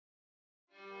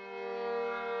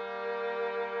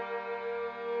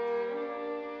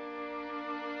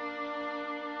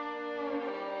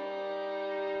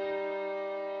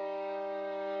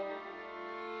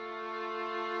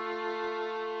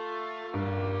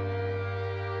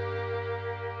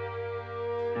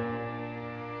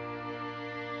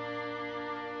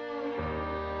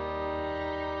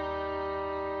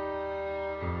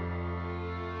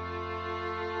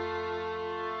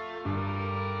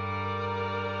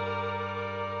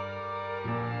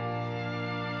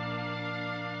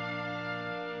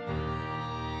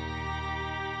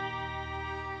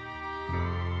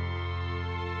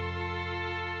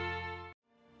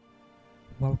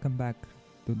Welcome back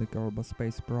to the Kerbal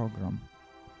Space Program.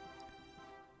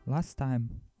 Last time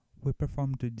we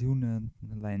performed the Duna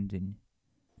landing,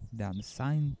 done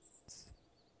science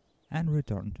and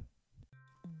returned.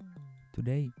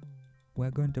 Today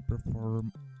we're going to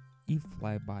perform Eve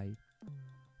flyby.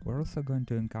 We're also going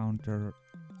to encounter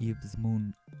Eve's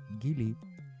moon Gili,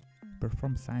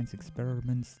 perform science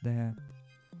experiments there,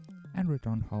 and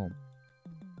return home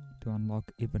to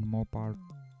unlock even more parts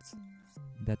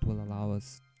that will allow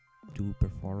us to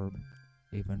perform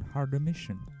even harder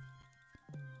mission,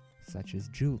 such as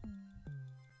Jewel.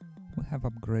 We have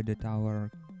upgraded our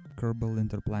Kerbal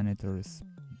interplanetary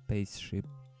spaceship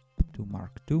to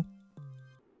Mark II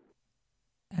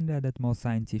and added more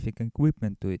scientific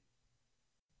equipment to it.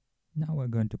 Now we're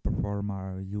going to perform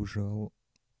our usual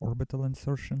orbital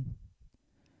insertion,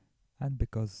 and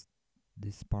because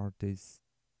this part is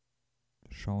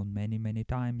shown many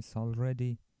times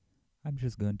already, I'm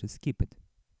just going to skip it.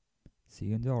 See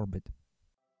you in the orbit.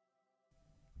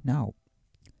 Now,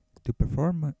 to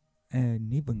perform an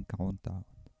even countdown,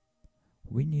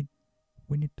 we need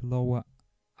to lower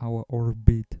our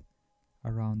orbit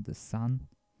around the Sun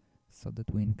so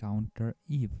that we encounter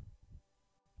Eve.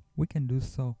 We can do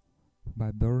so by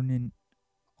burning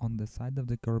on the side of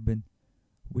the Kerbal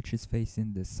which is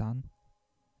facing the Sun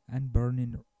and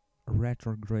burning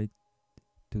retrograde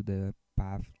to the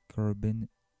path Kerbal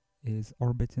is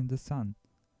orbiting the Sun.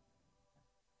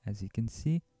 As you can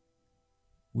see,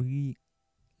 we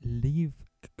leave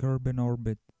Kerbal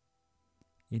orbit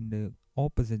in the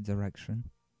opposite direction,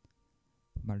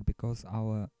 but because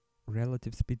our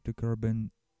relative speed to Kerbal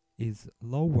is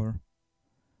lower,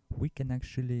 we can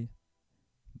actually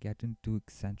get into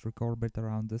eccentric orbit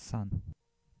around the Sun,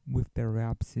 with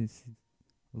periapsis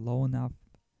low enough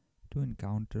to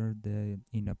encounter the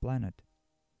inner planet.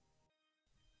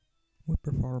 We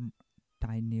perform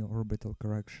tiny orbital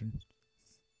corrections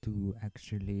to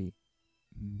actually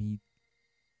meet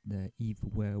the Eve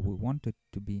where we want it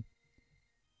to be.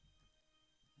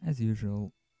 As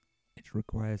usual, it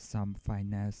requires some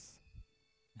finesse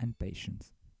and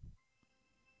patience.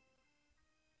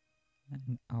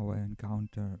 And our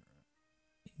encounter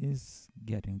is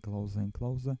getting closer and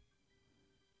closer.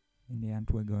 In the end,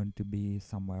 we're going to be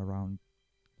somewhere around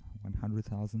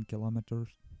 100,000 kilometers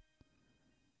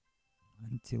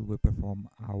until we perform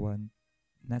our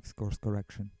next course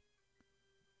correction,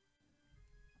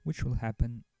 which will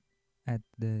happen at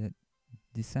the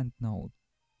descent node,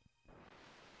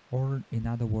 or in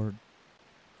other words,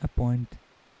 a point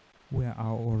where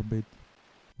our orbit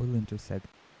will intersect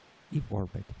Eve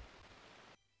orbit.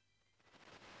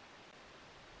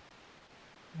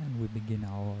 And we begin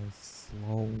our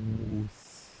slow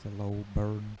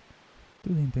burn to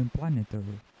the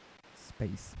interplanetary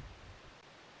space.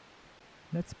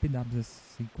 Let's speed up this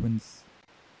sequence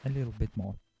a little bit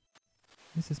more.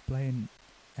 This is playing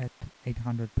at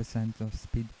 800% of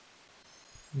speed.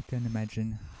 You can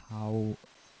imagine how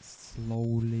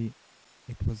slowly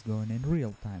it was going in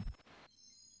real time.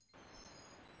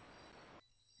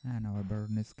 And our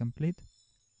burn is complete.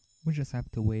 We just have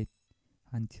to wait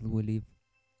until we leave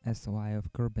SOI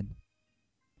of Kerbal.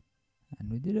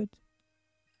 And we did it.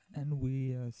 And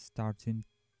we are starting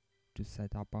to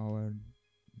set up our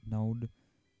node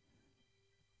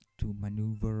to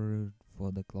maneuver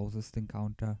for the closest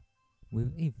encounter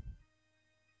with Eve.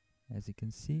 As you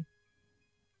can see,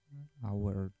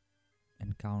 our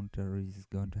encounter is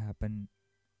going to happen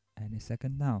any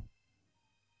second now.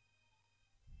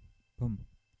 Boom,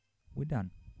 we're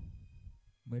done.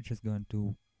 We're just going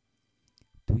to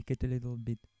tweak it a little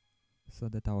bit so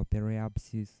that our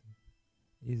periapsis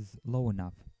is low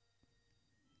enough.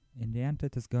 In the end,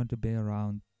 it is going to be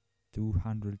around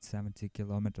 270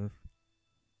 kilometers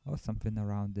or something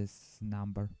around this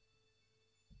number.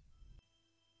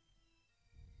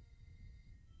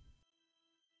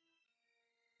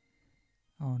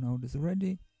 Our node is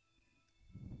ready.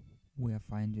 We are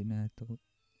finding it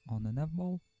on an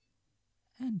F-ball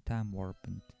and time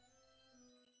warping.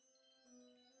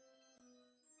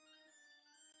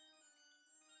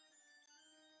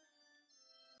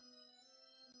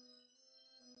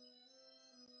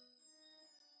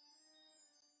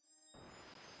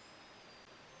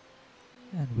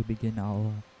 And we begin our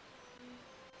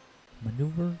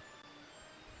maneuver.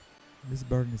 This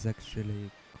burn is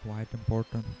actually quite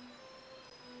important.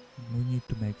 We need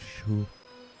to make sure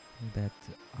that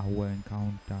our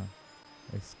encounter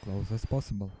is close as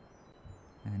possible,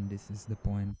 and this is the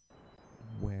point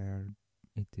where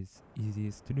it is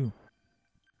easiest to do.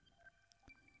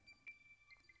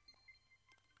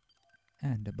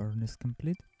 And the burn is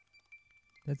complete.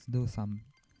 Let's do some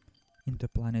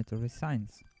interplanetary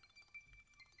science.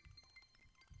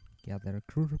 gather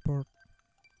a crew report,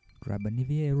 grab an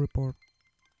EVA report,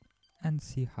 and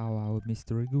see how our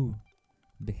mystery goo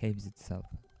behaves itself.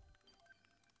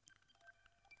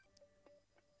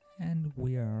 And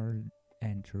we are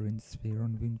entering sphere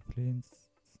of influence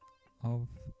of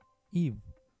Eve.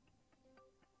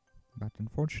 But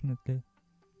unfortunately,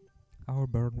 our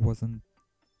burn wasn't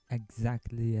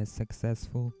exactly as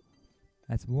successful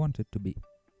as we wanted to be,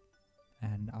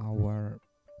 and our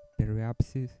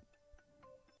periapsis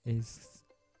is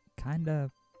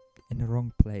kinda in the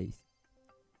wrong place.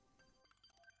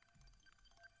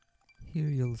 Here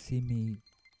you'll see me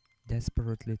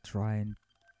desperately trying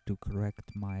to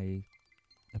correct my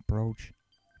approach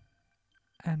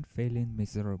and failing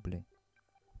miserably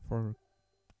for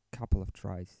a couple of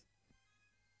tries.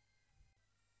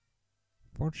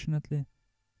 Fortunately,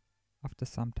 after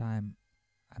some time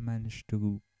I managed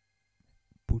to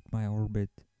put my orbit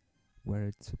where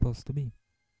it's supposed to be.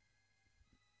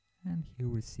 And here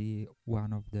we see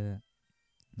one of the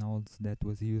nodes that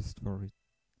was used for it.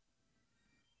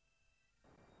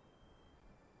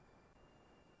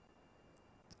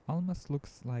 Almost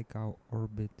looks like our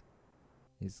orbit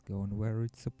is going where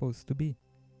it's supposed to be,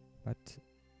 but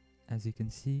as you can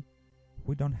see,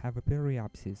 we don't have a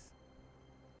periapsis,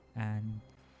 and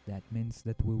that means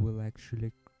that we will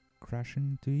actually crash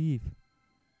into Eve,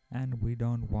 and we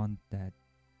don't want that.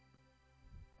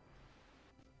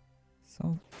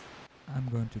 So I'm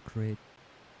going to create,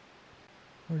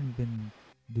 or even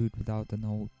do it without a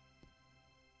node,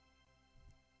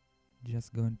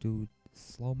 just going to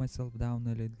slow myself down a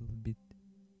little bit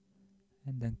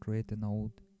and then create a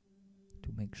node to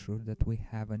make sure that we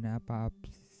have an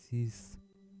apopsis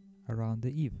around the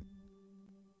Eve.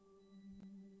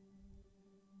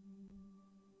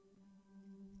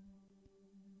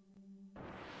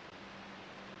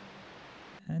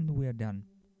 And we are done.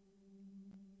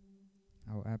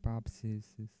 Our apopsis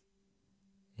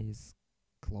is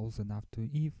close enough to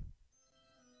Eve,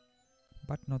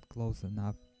 but not close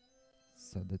enough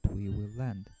so that we will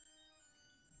land.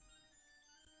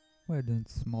 We're doing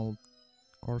small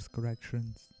course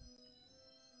corrections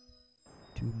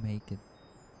to make it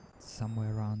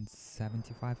somewhere around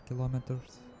 75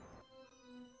 kilometers,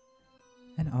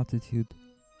 an altitude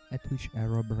at which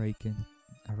aero braking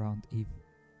around Eve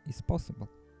is possible.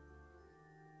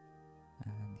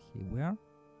 And here we are.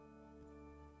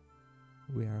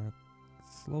 We are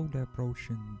slowly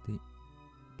approaching the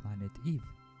planet Eve.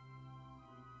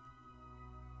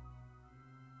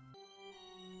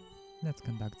 Let's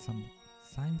conduct some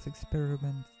science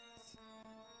experiments,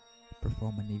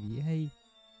 perform an EVA,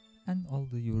 and all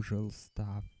the usual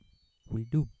stuff we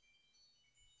do.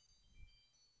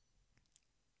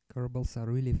 Kerbals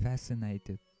are really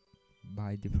fascinated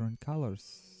by different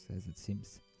colors, as it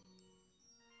seems.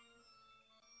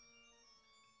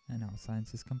 And our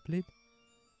science is complete,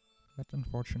 but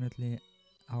unfortunately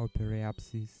our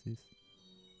periapsis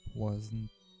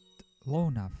wasn't low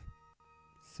enough,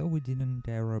 so we didn't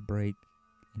aero brake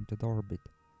into the orbit,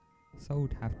 so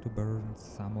we'd have to burn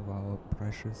some of our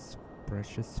precious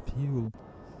fuel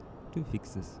to fix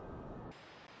this.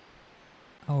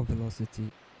 Our velocity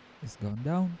is gone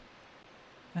down,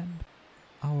 and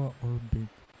our orbit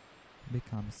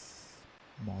becomes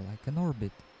more like an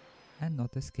orbit and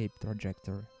not escape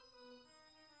trajectory.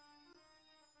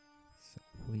 So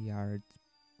we are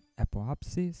at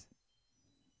apopsis,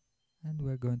 and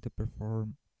we're going to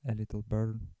perform a little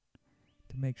burn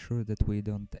to make sure that we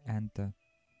don't enter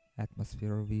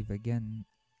atmosphere of Eve again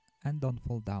and don't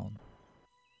fall down.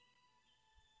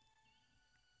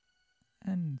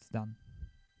 And it's done.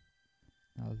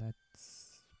 Now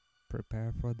let's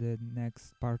prepare for the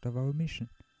next part of our mission.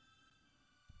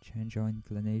 Change our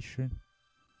inclination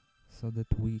so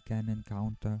that we can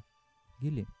encounter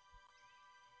Gilly.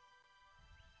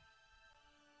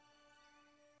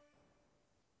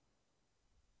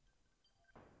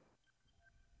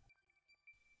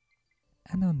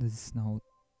 And on this note,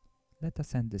 let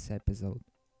us end this episode.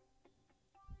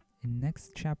 In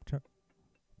next chapter,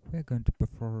 we are going to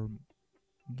perform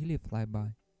Gilly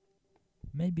flyby,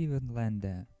 maybe even land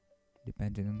there,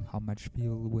 depending on how much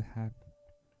fuel we have,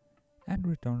 and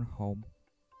return home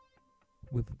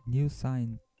with new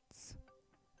science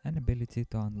and ability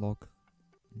to unlock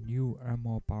new and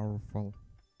more powerful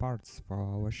parts for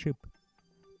our ship.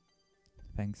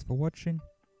 Thanks for watching.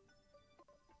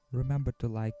 Remember to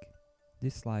like,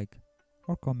 dislike,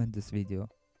 or comment this video.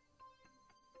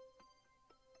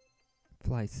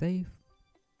 Fly safe,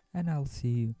 and I'll see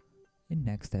you in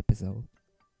next episode.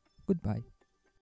 Goodbye.